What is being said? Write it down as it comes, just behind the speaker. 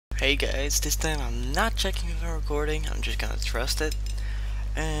Hey guys, this time I'm not checking if I'm recording, I'm just gonna trust it.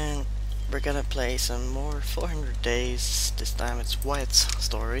 And we're gonna play some more 400 Days. This time it's Wyatt's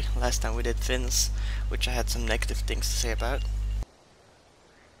story. Last time we did Finn's, which I had some negative things to say about.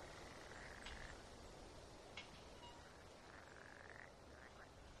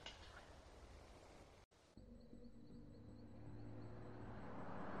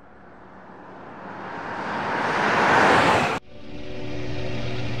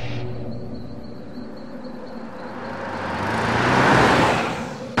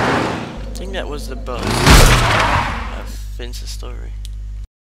 I think that was the buzz of Finn's story.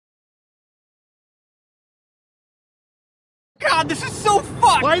 God, this is so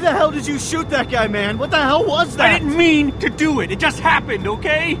fucked! Why the hell did you shoot that guy, man? What the hell was that? I didn't mean to do it. It just happened,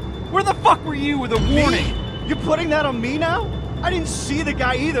 okay? Where the fuck were you with a warning? Me? You're putting that on me now? I didn't see the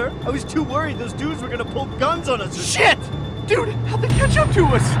guy either. I was too worried those dudes were gonna pull guns on us. Shit! Dude, how'd they catch up to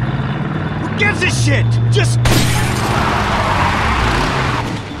us? Who gives a shit? Just...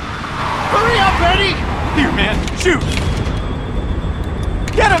 Hurry up, Eddie! Here, man. Shoot!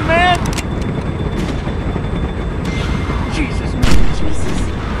 Get him, man! Jesus, man. Jesus.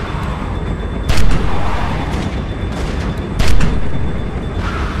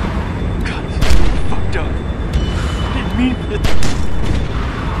 God, this is so fucked up. I didn't mean it.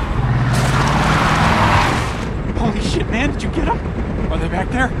 Holy shit, man. Did you get them? Are they back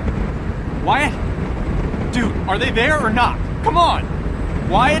there? Wyatt? Dude, are they there or not? Come on!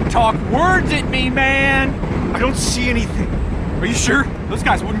 Wyatt, talk words at me, man! I don't see anything. Are you sure? Those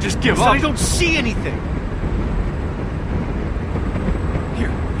guys wouldn't just give up. I don't see anything.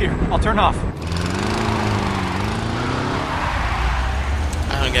 Here, I'll turn off.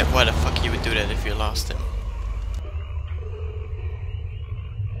 I don't get why the fuck you would do that if you lost him.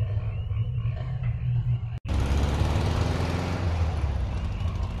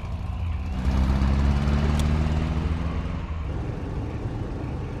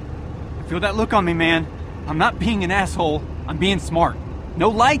 Feel that look on me, man. I'm not being an asshole. I'm being smart. No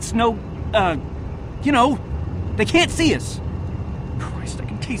lights, no, you know, they can't see us. Christ, I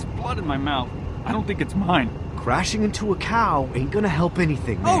can taste blood in my mouth. I don't think it's mine. Crashing into a cow ain't gonna help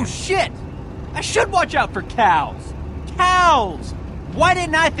anything, man. Oh, shit! I should watch out for cows. Cows! Why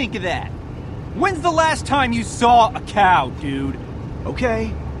didn't I think of that? When's the last time you saw a cow, dude?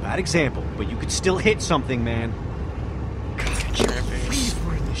 Okay, bad example, but you could still hit something, man. Please,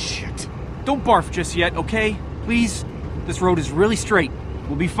 we're in this shit. Don't barf just yet, okay? Please? This road is really straight.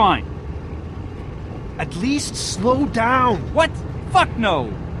 We'll be fine. At least slow down. What? Fuck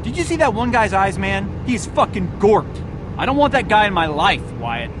no! Did you see that one guy's eyes, man? He's fucking gorked. I don't want that guy in my life,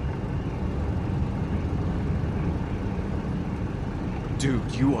 Wyatt.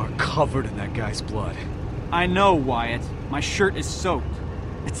 Dude, you are covered in that guy's blood. I know, Wyatt. My shirt is soaked.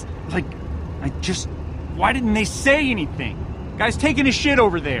 It's like... Why didn't they say anything? Guy's taking his shit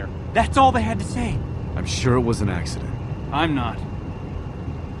over there. That's all they had to say. I'm sure it was an accident. I'm not.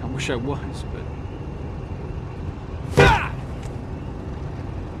 I wish I was, but... Ah!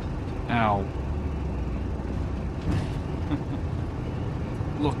 Ow.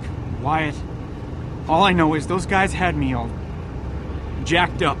 Look, Wyatt, all I know is those guys had me all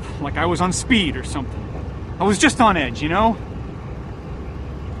jacked up, like I was on speed or something. I was just on edge, you know?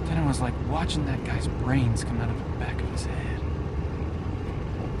 Then I was like watching that guy's brains come out of the back of his head.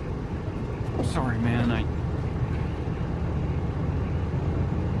 I'm sorry, man,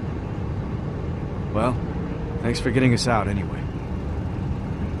 Well, thanks for getting us out anyway.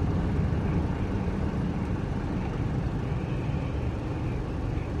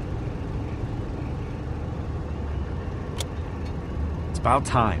 It's about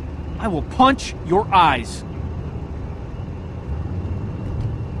time. I will punch your eyes.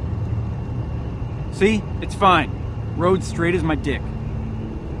 See? It's fine. Road straight as my dick.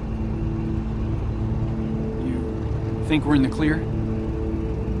 You think we're in the clear?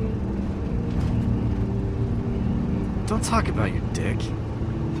 Don't talk about your dick.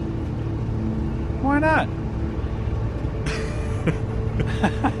 Why not?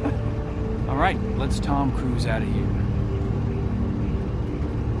 All right, let's Tom Cruise out of here.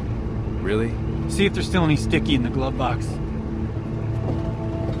 Really? See if there's still any sticky in the glove box.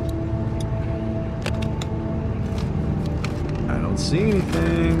 I don't see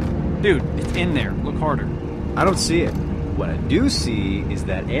anything. Dude, it's in there. Look harder. I don't see it. What I do see is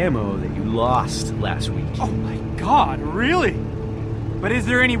that ammo that you lost last week. Oh my god, really? But is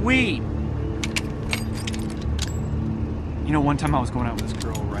there any weed? You know, one time I was going out with this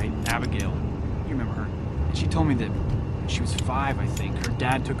girl, right? Abigail. You remember her? And she told me that when she was 5, I think, her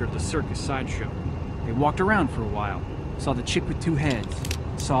dad took her to the circus sideshow. They walked around for a while. Saw the chick with 2 heads.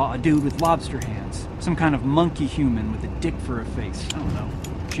 saw a dude with lobster hands. Some kind of monkey human with a dick for a face. I don't know.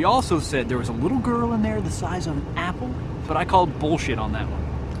 She also said there was a little girl in there the size of an apple, but I called bullshit on that one.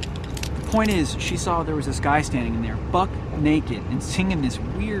 The point is, she saw there was this guy standing in there, buck naked, and singing this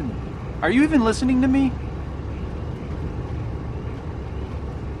weird... Are you even listening to me?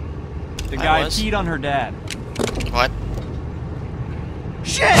 The guy peed on her dad. What?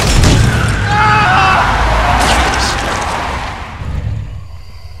 Shit!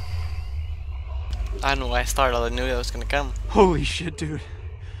 I don't know why I started. I knew that was gonna come. Holy shit, dude.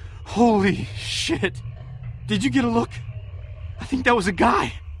 Holy shit. Did you get a look? I think that was a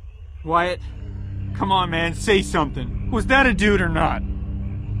guy. Wyatt, come on, man, say something. Was that a dude or not?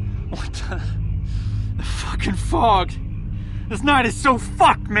 What the fucking fog. This night is so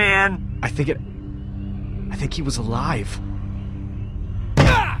fucked, man. I think he was alive.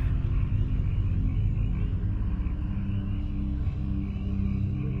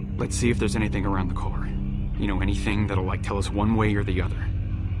 Let's see if there's anything around the car. You know, anything that'll, like, tell us one way or the other.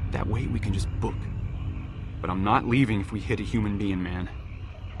 That way we can just book. But I'm not leaving if we hit a human being, man.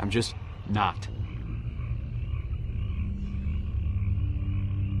 I'm just not.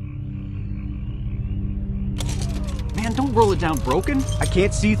 Man, don't roll it down broken. I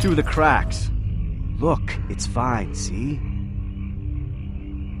can't see through the cracks. Look, it's fine, see?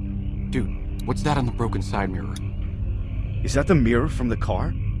 Dude, what's that on the broken side mirror? Is that the mirror from the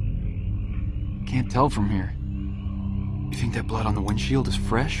car? Can't tell from here. You think that blood on the windshield is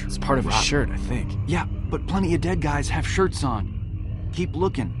fresh? It's part of his shirt, I think. Yeah, but plenty of dead guys have shirts on. Keep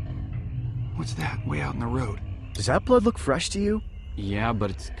looking. What's that way out in the road? Does that blood look fresh to you? Yeah,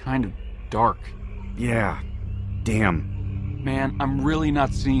 but it's kind of dark. Yeah. Damn. Man, I'm really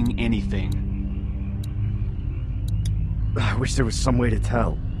not seeing anything. I wish there was some way to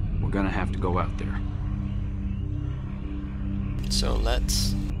tell. We're gonna have to go out there. So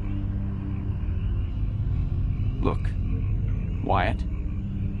let's... Look, Wyatt.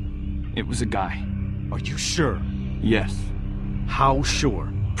 It was a guy. Are you sure? Yes. How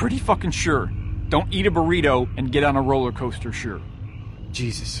sure? Pretty fucking sure. Don't eat a burrito and get on a roller coaster, sure.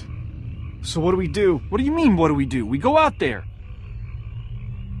 Jesus. So what do we do? What do you mean, what do we do? We go out there.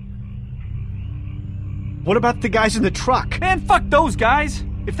 What about the guys in the truck? Man, fuck those guys.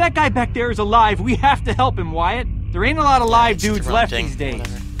 If that guy back there is alive, we have to help him, Wyatt. There ain't a lot of live dudes left these days.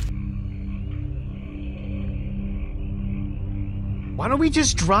 Whatever. Why don't we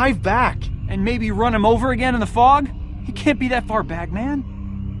just drive back? And maybe run him over again in the fog? He can't be that far back,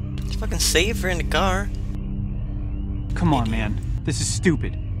 man. It's fucking safer in the car. Come on, man. This is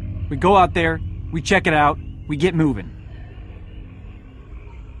stupid. We go out there, we check it out, we get moving.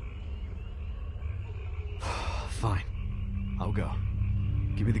 Fine. I'll go.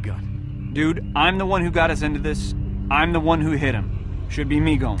 Give me the gun. Dude, I'm the one who got us into this. I'm the one who hit him. Should be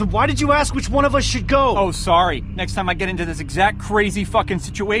me going. Then why did you ask which one of us should go? Oh, sorry. Next time I get into this exact crazy fucking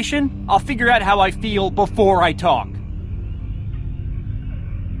situation, I'll figure out how I feel before I talk.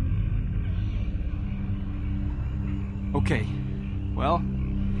 Okay. Well...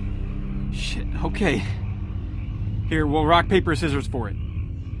 Shit, okay. Here, we'll rock, paper, scissors for it.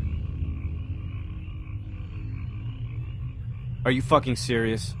 Are you fucking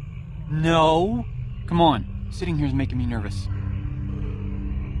serious? No. Come on. Sitting here is making me nervous.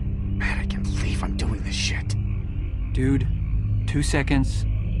 Man, I can't believe I'm doing this shit. Dude, 2 seconds,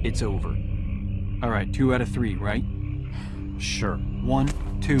 it's over. Alright, 2 out of 3, right? Sure.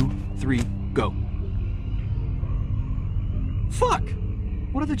 1, 2, 3, go. Fuck!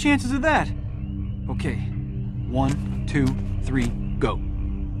 What are the chances of that? Okay. 1, 2, 3, go.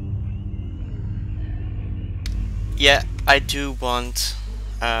 Yeah, I do want,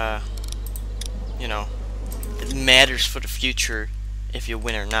 you know, it matters for the future if you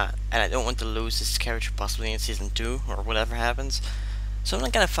win or not. And I don't want to lose this character possibly in Season 2 or whatever happens. So I'm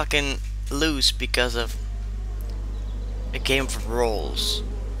not gonna fucking lose because of a game of roles.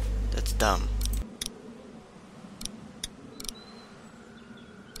 That's dumb.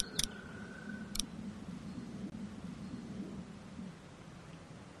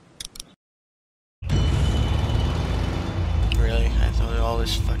 Really? I have to do all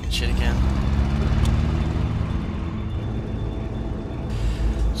this fucking shit again?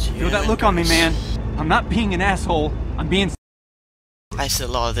 Feel that look on me, man. I'm not being an asshole. I'm being... I said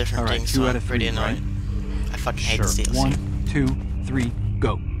a lot of different Alright, things, 2 so out I'm of 3, pretty annoyed. right? I fucking hate this DLC. 1, 2, 3,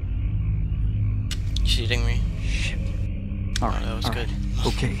 go. Cheating me? Shit. Alright, that was good.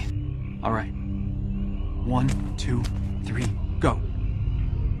 Okay. Alright. 1, 2, 3, go.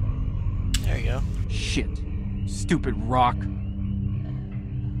 There you go. Shit. Stupid rock.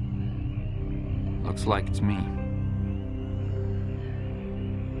 Looks like it's me.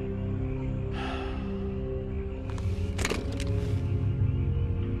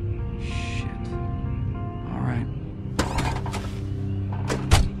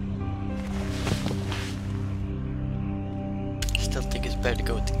 better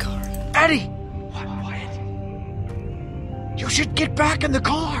go with the car. Eddie! What, Wyatt? You should get back in the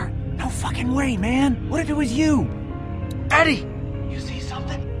car! No fucking way, man. What if it was you? Eddie! You see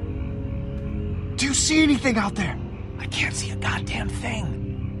something? Do you see anything out there? I can't see a goddamn thing.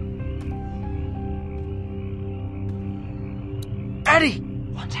 Eddie!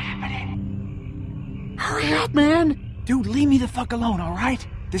 What's happening? Hurry up, man! Dude, leave me the fuck alone, alright?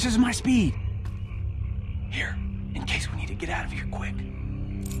 This is my speed. Here, in case we need to get out of here quick.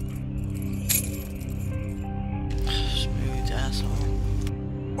 Smooth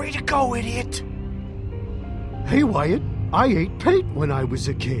asshole. Way to go, idiot! Hey, Wyatt. I ate paint when I was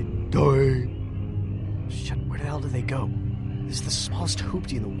a kid. Shit, where the hell do they go? This is the smallest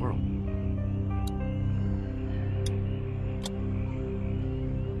hoopty in the world.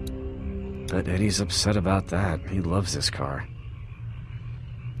 Bet Eddie's upset about that. He loves this car.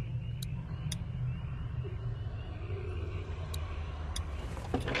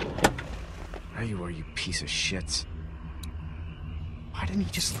 There you are, you piece of shit. Why didn't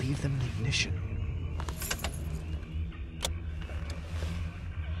he just leave them in the ignition?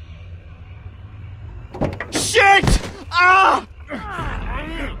 Shit! Ah!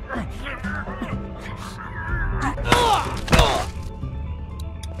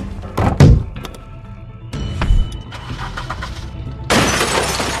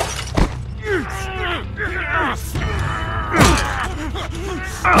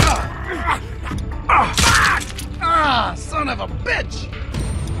 Son of a bitch!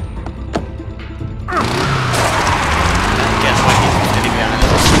 I guess what he's getting around it.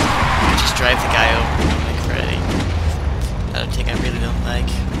 Just drive the guy over like Freddy. Another thing I really don't like.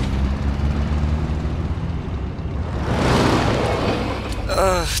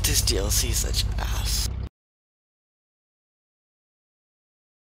 Ugh, this DLC is such ass.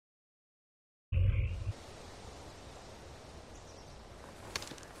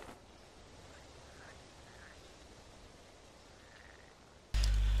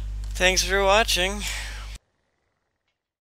 Thanks for watching.